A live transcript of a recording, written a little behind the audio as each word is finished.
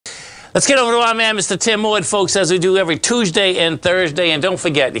Let's get over to our man, Mr. Tim Wood, folks, as we do every Tuesday and Thursday. And don't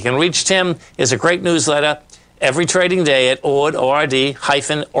forget, you can reach Tim. It's a great newsletter every trading day at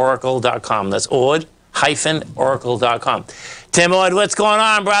ord-oracle.com. That's ord-oracle.com. Tim Wood, what's going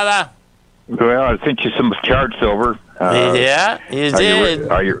on, brother? Well, I sent you some charts over. Yeah, you did.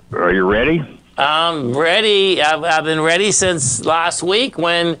 Are you ready? I'm ready. I've been ready since last week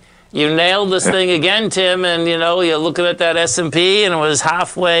when you nailed this thing again, Tim. And, you know, you're looking at that S&P, and it was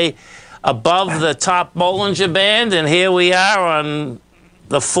halfway above the top Bollinger Band. And here we are on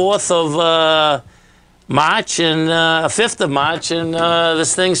the 4th of March and 5th of March, and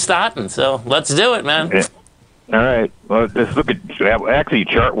this thing's starting. So let's do it, man. Yeah. All right. Well, let's look at, actually,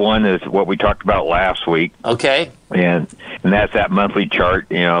 chart one is what we talked about last week. Okay. And that's that monthly chart,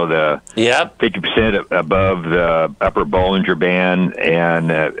 you know, the 50% above the upper Bollinger Band. And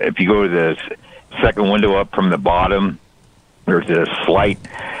if you go to the second window up from the bottom, there's a slight,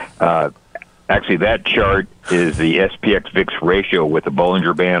 actually, that chart is the SPX VIX ratio with the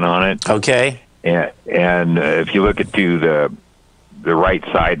Bollinger Band on it. Okay. And if you look at the right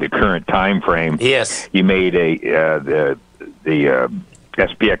side, the current time frame. Yes. You made the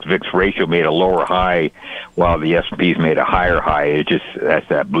SPX VIX ratio made a lower high, while the S&P's made a higher high. That's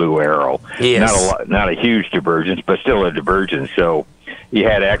that blue arrow. Yes. Not a huge divergence, but still a divergence. So you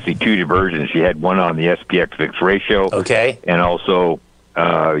had actually two divergences. You had one on the SPX VIX ratio. Okay. And also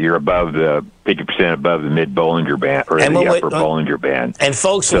you're above the 50% above the mid Bollinger Band or the upper Bollinger Band. And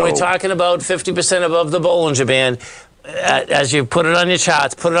folks, when we're talking about 50% above the Bollinger Band, as you put it on your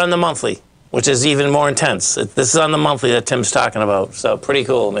charts, put it on the monthly, which is even more intense. This is on the monthly that Tim's talking about. So pretty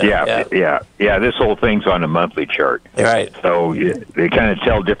cool, man. Yeah. This whole thing's on a monthly chart. Right. So they kind of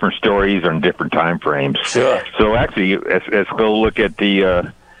tell different stories on different time frames. Sure. So actually, let's go look at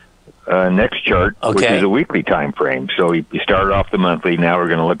the next chart, which is a weekly time frame. So you started off the monthly. Now we're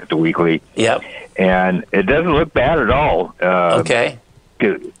going to look at the weekly. Yep. And it doesn't look bad at all. Okay.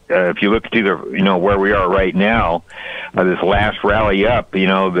 If you look to where we are right now, this last rally up,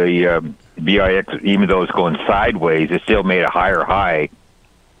 the VIX, even though it's going sideways, it still made a higher high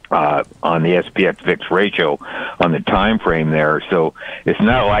on the SPX VIX ratio on the time frame there. So it's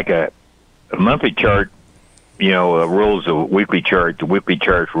not like a monthly chart, rules a weekly chart. The weekly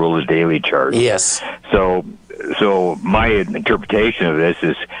chart rules a daily chart. Yes. So my interpretation of this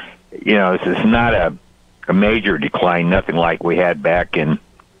is, this is not a major decline, nothing like we had back in,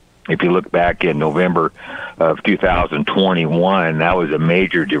 if you look back in November of 2021, that was a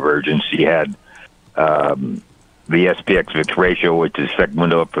major divergence. You had the SPX VIX ratio, which is second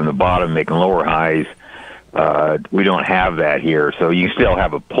window up from the bottom, making lower highs. We don't have that here. So you still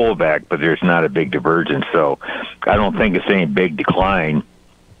have a pullback, but there's not a big divergence. So I don't think it's any big decline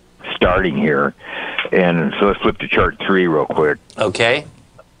starting here. And so let's flip to chart 3 real quick. Okay.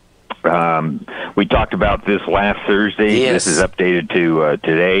 We talked about this last Thursday. Yes. This is updated to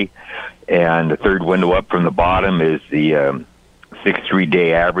today. And the third window up from the bottom is the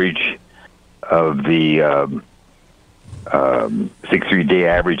 6-3-day average of the 6-3-day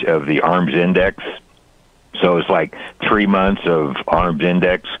average of the ARMS index. So it's like 3 months of ARMS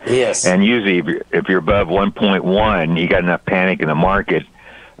index. Yes. And usually if you're above 1.1, you got enough panic in the market.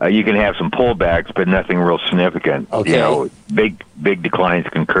 You can have some pullbacks, but nothing real significant. Okay. Big declines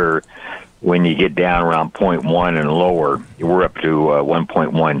can occur when you get down around 0.1 and lower. We're up to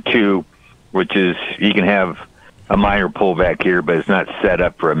 1.12, which is, you can have a minor pullback here, but it's not set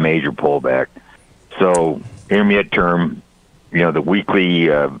up for a major pullback. So intermediate term, the weekly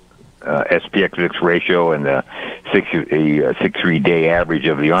SPX VIX ratio and the 6-3-day average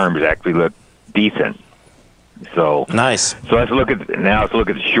of the ARMS actually look decent. So nice. So let's look at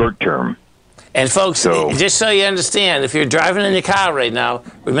the short term. And folks, just so you understand, if you're driving in your car right now,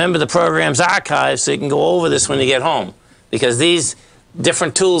 remember the program's archived, so you can go over this when you get home, because these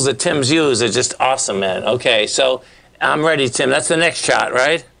different tools that Tim's used are just awesome, man. Okay, so I'm ready, Tim. That's the next chart,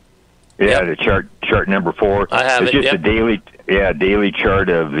 right? Yeah, the chart number 4. I have it's just a daily chart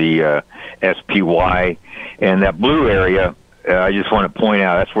of the SPY, and that blue area. I just want to point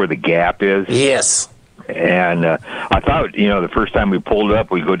out that's where the gap is. Yes. And I thought, the first time we pulled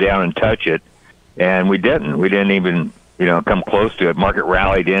up, we'd go down and touch it, and we didn't. We didn't even, come close to it. Market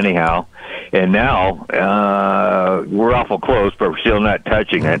rallied anyhow, and now we're awful close, but we're still not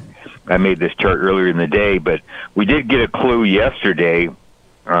touching it. I made this chart earlier in the day, but we did get a clue yesterday.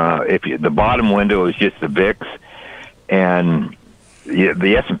 The bottom window is just the VIX, and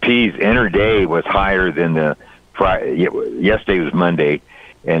the S&P's intraday was higher than the Friday. Yesterday was Monday.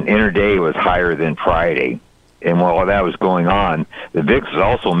 And intraday was higher than Friday. And while that was going on, the VIX is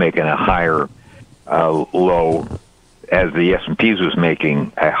also making a higher low as the S&Ps was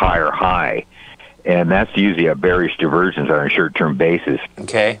making a higher high. And that's usually a bearish divergence on a short-term basis.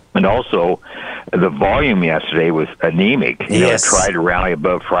 Okay. And also, the volume yesterday was anemic. You know, it tried to rally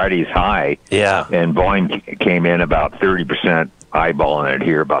above Friday's high. Yeah. And volume came in about 30%, eyeballing it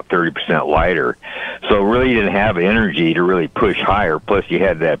here, about 30% lighter. So really didn't have energy to really push higher. Plus, you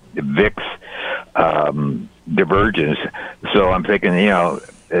had that VIX divergence. So I'm thinking, you know,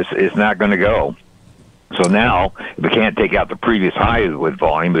 it's not going to go. So now, if it can't take out the previous high with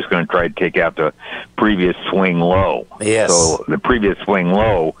volume, it's going to try to take out the previous swing low. Yes. So the previous swing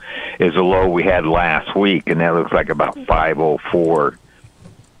low is the low we had last week, and that looks like about 504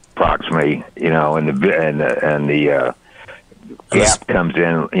 approximately. You know, and the gap comes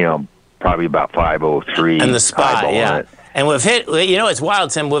in, you know, probably about 503. And the SPY, yeah. And we've hit, you know, it's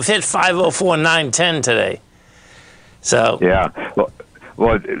wild, Tim. We've hit 504.910 today. So yeah.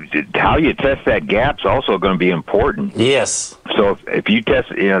 Well, how you test that gap's also going to be important. Yes. So if you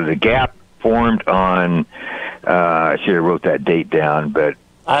test, you know, the gap formed on, I should have wrote that date down, but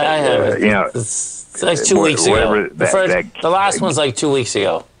I have it. You know, it's like 2 weeks ago. The last one's like 2 weeks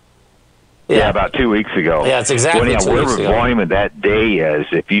ago. Yeah, about 2 weeks ago. Yeah, it's exactly 2 weeks ago. Whatever volume of that day is,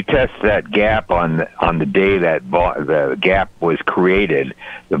 if you test that gap on the day that the gap was created,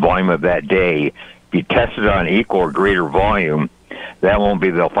 the volume of that day, if you test it on equal or greater volume, that won't be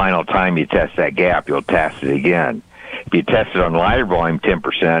the final time you test that gap. You'll test it again. If you test it on lighter volume,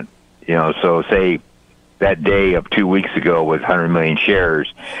 10%, you know, so say that day of 2 weeks ago was 100 million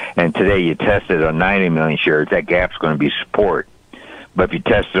shares, and today you tested on 90 million shares, that gap's going to be support. But if you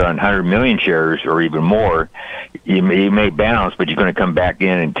test it on 100 million shares or even more, you may bounce, but you're going to come back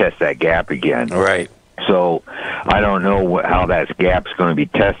in and test that gap again. Right. So I don't know how that gap's going to be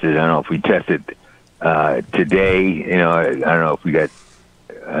tested. I don't know if we test it today, you know, I don't know if we got,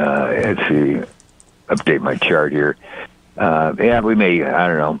 let's see, update my chart here. Yeah, we may, I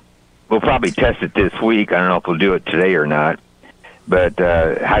don't know. We'll probably test it this week. I don't know if we'll do it today or not. But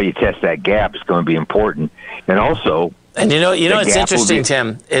how you test that gap is going to be important. And also... And you know, it's interesting,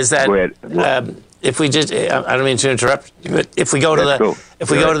 Tim, is that if we just, I don't mean to interrupt, but if we go to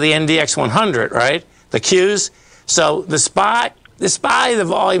go to the NDX 100, right, the Qs, so the SPY, the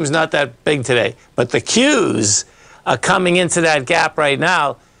volume's not that big today, but the Qs are coming into that gap right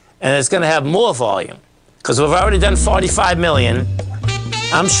now, and it's going to have more volume because we've already done 45 million.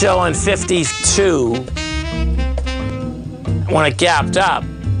 I'm showing 52 when it gapped up,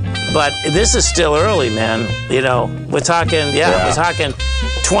 but this is still early, man. You know, we're talking, we're talking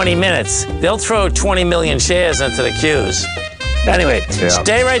 20 minutes. They'll throw 20 million shares into the Qs. Anyway,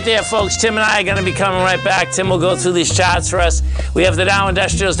 stay right there, folks. Tim and I are going to be coming right back. Tim will go through these charts for us. We have the Dow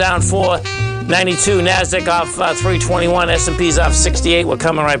Industrials down 492, NASDAQ off 321, S&P's off 68. We're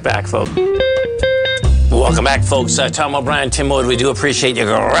coming right back, folks. Welcome back, folks. Tom O'Brien, Tim Wood. We do appreciate you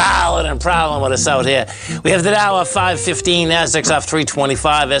growling and prowling with us out here. We have the Dow off 515, NASDAQ's off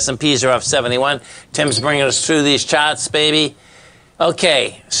 325, S&P's are off 71. Tim's bringing us through these charts, baby.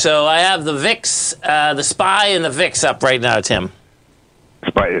 Okay, so I have the VIX, the SPY and the VIX up right now, Tim.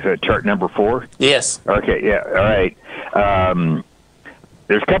 SPY, is that chart number 4? Yes. Okay, yeah, all right.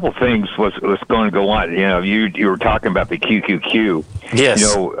 There's a couple things what's going to go on. You know, you were talking about the QQQ. Yes. You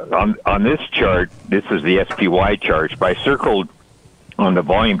know, on this chart, this is the SPY charts, but I circled on the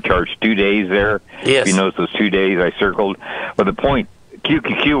volume charts 2 days there. Yes. You notice those 2 days I circled. But the point,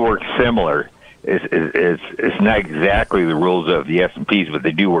 QQQ works similar. It's not exactly the rules of the S&Ps, but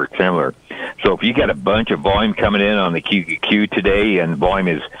they do work similar. So if you got a bunch of volume coming in on the QQQ today and volume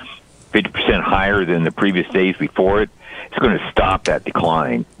is 50% higher than the previous days before it, it's going to stop that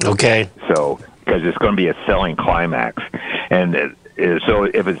decline. Okay. So because it's going to be a selling climax. And so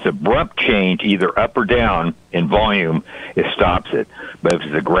if it's abrupt change, either up or down in volume, it stops it. But if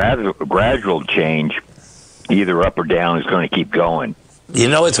it's a gradual change, either up or down, it's going to keep going. You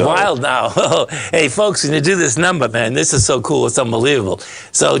know, it's wild now. Hey, folks, when you do this number, man, this is so cool. It's unbelievable.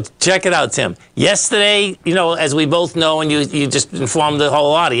 So check it out, Tim. Yesterday, you know, as we both know, and you just informed the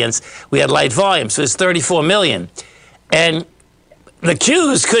whole audience, we had light volume. So it's 34 million. And the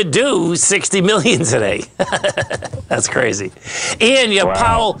Qs could do 60 million today. That's crazy. And you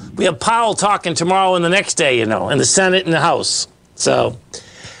have we have Powell talking tomorrow and the next day, you know, in the Senate and the House. So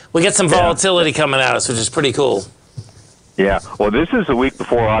we get some volatility coming at us, which is pretty cool. Yeah, well, this is the week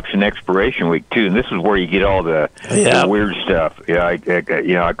before option expiration week, too, and this is where you get all the weird stuff. Yeah,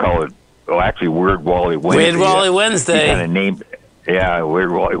 I call it, actually, Weird Wally Wednesday. Weird Wally Wednesday. Kind of named,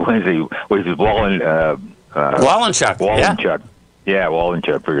 Weird Wally Wednesday, which is Wallenchuk. Wallenchuk. Yeah,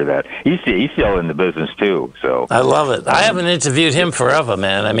 Wallenchuk, figure that. He's still in the business, too. So I love it. I haven't interviewed him forever,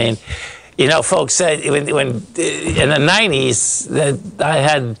 man. I mean, you know, folks said when in the 90s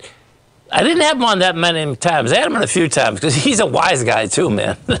that I didn't have him on that many times. I had him on a few times because he's a wise guy too,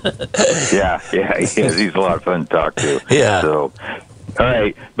 man. yeah, he is. He's a lot of fun to talk to. Yeah. So, all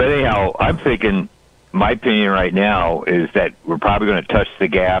right. But anyhow, I'm thinking, my opinion right now is that we're probably going to touch the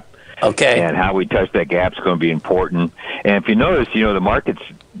gap. Okay. And how we touch that gap is going to be important. And if you notice, you know, the market's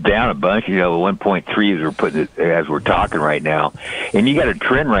down a bunch. You know, 1.3 as we're putting it, as we're talking right now, and you got a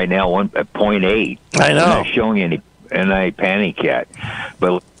trend right now at 0.8. I know. Not showing any panic yet,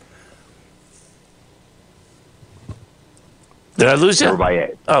 but. Did I lose you?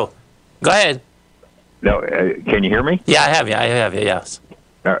 Everybody, oh, go ahead. No, can you hear me? Yeah, I have you. Yes.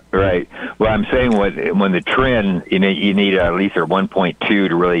 Right. Well, I'm saying when the trend, you need at least a 1.2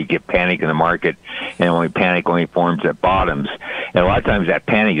 to really get panic in the market, and only panic only forms at bottoms, and a lot of times that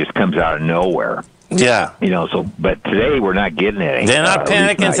panic just comes out of nowhere. Yeah. You know. So, but today we're not getting any. They're not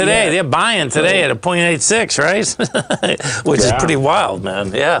panicking not today. Yet. They're buying today at a 0.86, right? Which is pretty wild,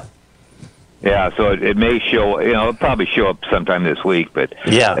 man. Yeah. Yeah, so it may show, you know, it'll probably show up sometime this week, but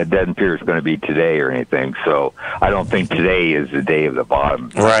it doesn't appear it's going to be today or anything. So I don't think today is the day of the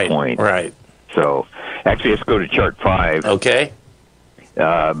bottom at this point. Right. So actually, let's go to chart 5. Okay.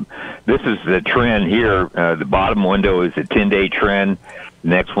 This is the trend here. The bottom window is a 10-day trend.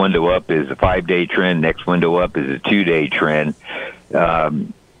 Next window up is a 5-day trend. Next window up is a 2-day trend. You at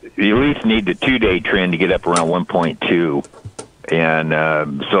least need the 2-day trend to get up around 1.2. And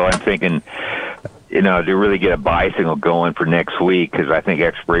so I'm thinking, you know, to really get a buy signal going for next week, because I think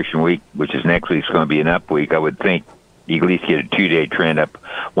expiration week, which is next week, is going to be an up week. I would think you at least get a 2-day trend up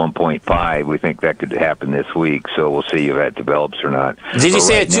 1.5. We think that could happen this week, so we'll see if that develops or not. Did you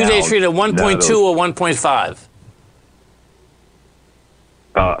say a 2-day trend at 1.2 or 1.5?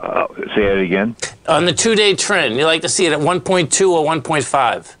 Say it again. On the 2-day trend, you like to see it at 1.2 or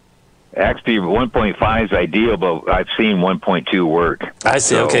 1.5? Actually, 1.5 is ideal, but I've seen 1.2 work. I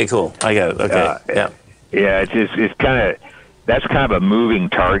see. So, okay, cool. I got it. Okay. Yeah, it's kind of, that's kind of a moving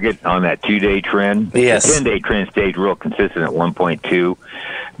target on that 2-day trend. Yes. The 10-day trend stays real consistent at 1.2,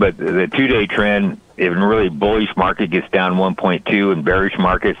 but the 2-day trend, if a really bullish market gets down 1.2, and bearish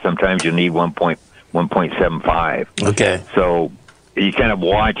market, sometimes you need 1.75. Okay. So you kind of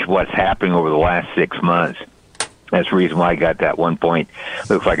watch what's happening over the last 6 months. That's the reason why I got that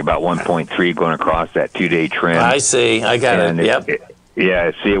looks like about 1.3 going across that 2-day trend. I see. I got it. Yep.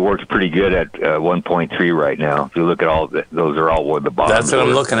 See, it works pretty good at 1.3 right now. If you look at all those are all where the bottom. That's what I'm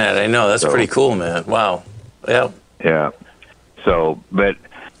looking at. I know. That's pretty cool, man. Wow. Yep. Yeah. So, but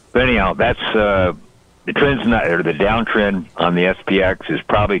anyhow, that's the trend's not, or the downtrend on the SPX is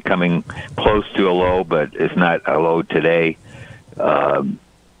probably coming close to a low, but it's not a low today.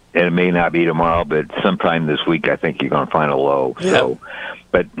 And it may not be tomorrow, but sometime this week, I think you're going to find a low. Yep. So,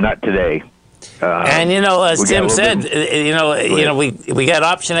 but not today. And you know, as Tim said, we got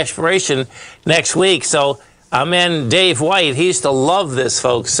option expiration next week. So our man Dave White, he used to love this,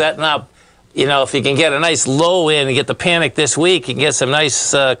 folks, setting up. You know, if you can get a nice low in and get the panic this week, you can get some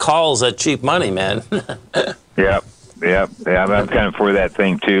nice calls at cheap money, man. Yep. I'm kind of for that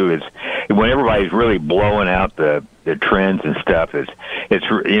thing too. Is when everybody's really blowing out the trends and stuff. It's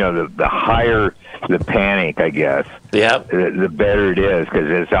you know, the higher the panic, I guess. Yep. The better it is, because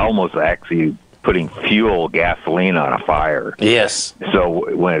it's almost actually putting gasoline on a fire. Yes.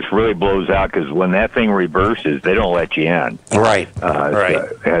 So when it really blows out, because when that thing reverses, they don't let you in. Right. Right.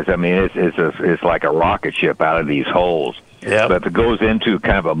 I mean, it's like a rocket ship out of these holes. Yeah. But if it goes into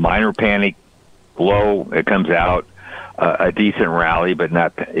kind of a minor panic low, it comes out a decent rally, but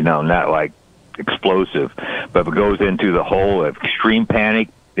not like explosive. But if it goes into the hole of extreme panic,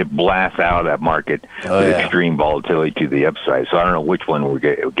 it blasts out of that market with extreme volatility to the upside. So I don't know which one we'll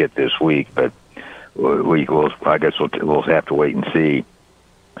get this week, but I guess we'll have to wait and see.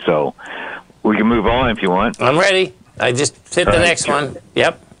 So we can move on if you want. I'm ready. I just hit the next one.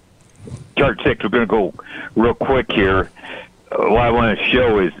 Yep. Chart 6. We're going to go real quick here. What I want to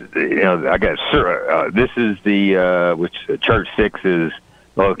show is, I got this is the which chart 6 is.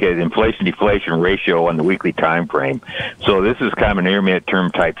 Okay, the inflation-deflation ratio on the weekly time frame. So this is kind of an intermediate term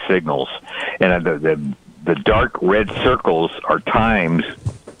type signals, and the dark red circles are times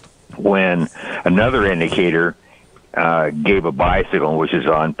when another indicator gave a buy signal, which is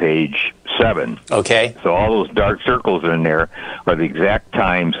on page 7. Okay. So all those dark circles in there are the exact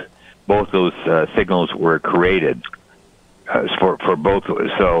times both those signals were created for both.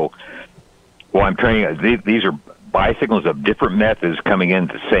 So, I'm training. These are buy signals of different methods coming in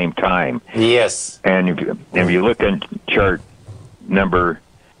at the same time. Yes. And if you look at chart number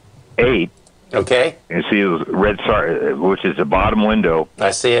 8, Okay. You see those red, which is the bottom window.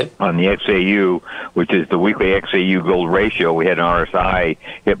 I see it. On the XAU, which is the weekly XAU gold ratio. We had an RSI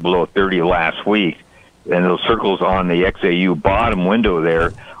hit below 30 last week. And those circles on the XAU bottom window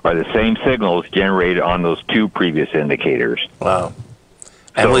there are the same signals generated on those two previous indicators. Wow.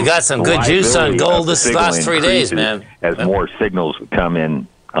 And so we got some good juice on gold this last 3 days, man. As more signals come in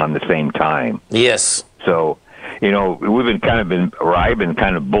on the same time. Yes. So, you know, I've been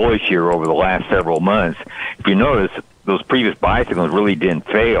kind of bullish here over the last several months. If you notice, those previous buy signals really didn't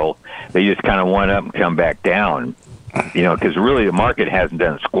fail. They just kind of went up and come back down. You know, because really the market hasn't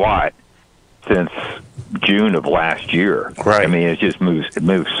done squat since June of last year. Right. I mean, it moves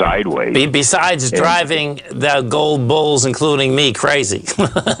sideways. Besides driving the gold bulls, including me, crazy.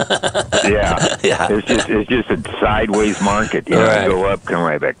 Yeah. It's just a sideways market. You know, go up, come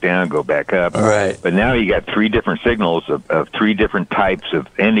right back down, go back up. Right. But now you got three different signals of three different types of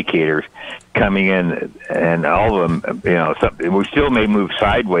indicators coming in, and all of them, you know, we still may move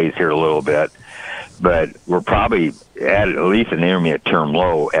sideways here a little bit, but we're probably at least an intermediate term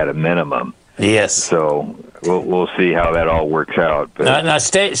low at a minimum. Yes. So we'll see how that all works out. But now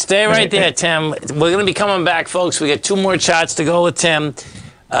stay right there, Tim. We're going to be coming back, folks. We got two more charts to go with Tim.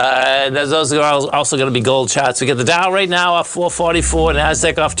 Those are also going to be gold charts. We got the Dow right now off 444,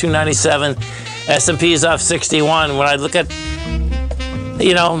 NASDAQ off 297, S&P is off 61. When I look at,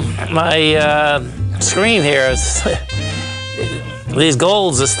 you know, my screen here, these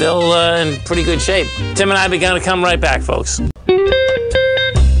golds are still in pretty good shape. Tim and I are going to come right back, folks.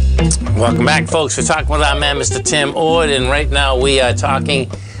 Welcome back, folks. We're talking with our man, Mr. Tim Ord, and right now we are talking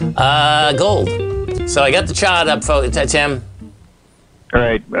gold. So I got the chart up, folks. Tim. All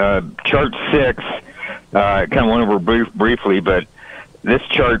right, chart 6. Kind of went over briefly, but this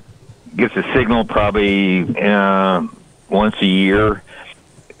chart gets a signal probably once a year,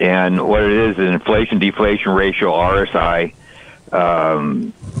 and what it is an inflation-deflation ratio, RSI.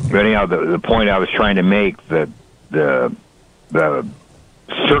 Anyhow, the point I was trying to make, the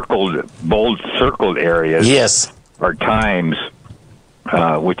bold circled areas, yes, are times,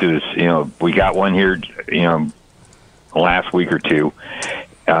 which is, you know, we got one here, you know, last week or two,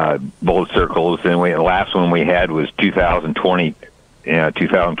 bold circles, and the last one we had was 2020,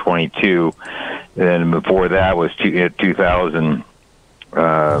 2022, and before that was 2000.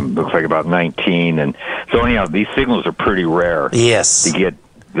 Looks like about 19, and so anyhow, these signals are pretty rare. Yes, to get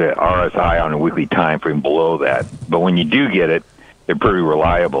the RSI on a weekly time frame below that, but when you do get it, they're pretty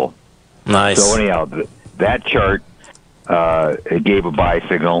reliable. Nice. So anyhow, that chart it gave a buy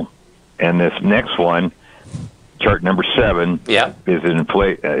signal, and this next one, chart number 7, yeah, is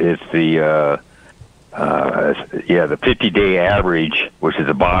it's the 50-day average, which is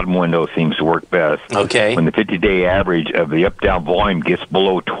the bottom window, seems to work best. Okay. When the 50-day average of the up-down volume gets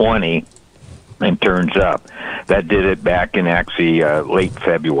below 20 and turns up, that did it back in actually late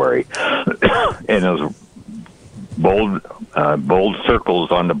February, and those bold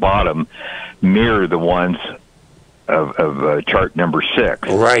circles on the bottom mirror the ones of chart number 6.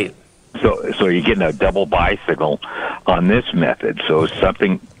 Right. So you're getting a double buy signal on this method. So it's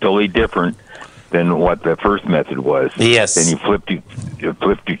something totally different than what the first method was. Yes. Then you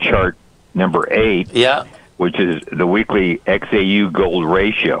flip to chart number 8. Yeah. Which is the weekly XAU gold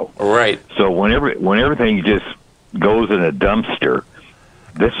ratio. Right. So when everything just goes in a dumpster,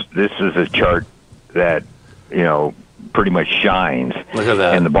 this is a chart that, you know, pretty much shines. Look at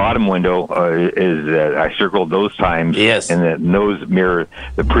that. And the bottom window is I circled those times. Yes. And those mirror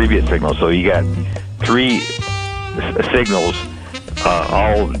the previous signal. So you got 3 signals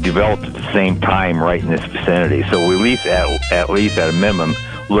all developed at the same time right in this vicinity. So we at least at a minimum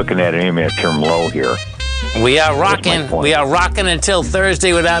looking at an intermediate term low here. We are rocking. We are rocking until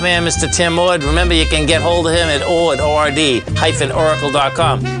Thursday with our man, Mr. Tim Ord. Remember, you can get hold of him at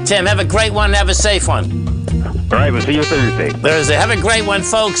ord-oracle.com. Tim, have a great one. Have a safe one. All right, we'll see you Thursday. Have a great one,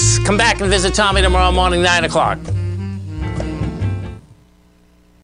 folks. Come back and visit Tommy tomorrow morning, 9 o'clock.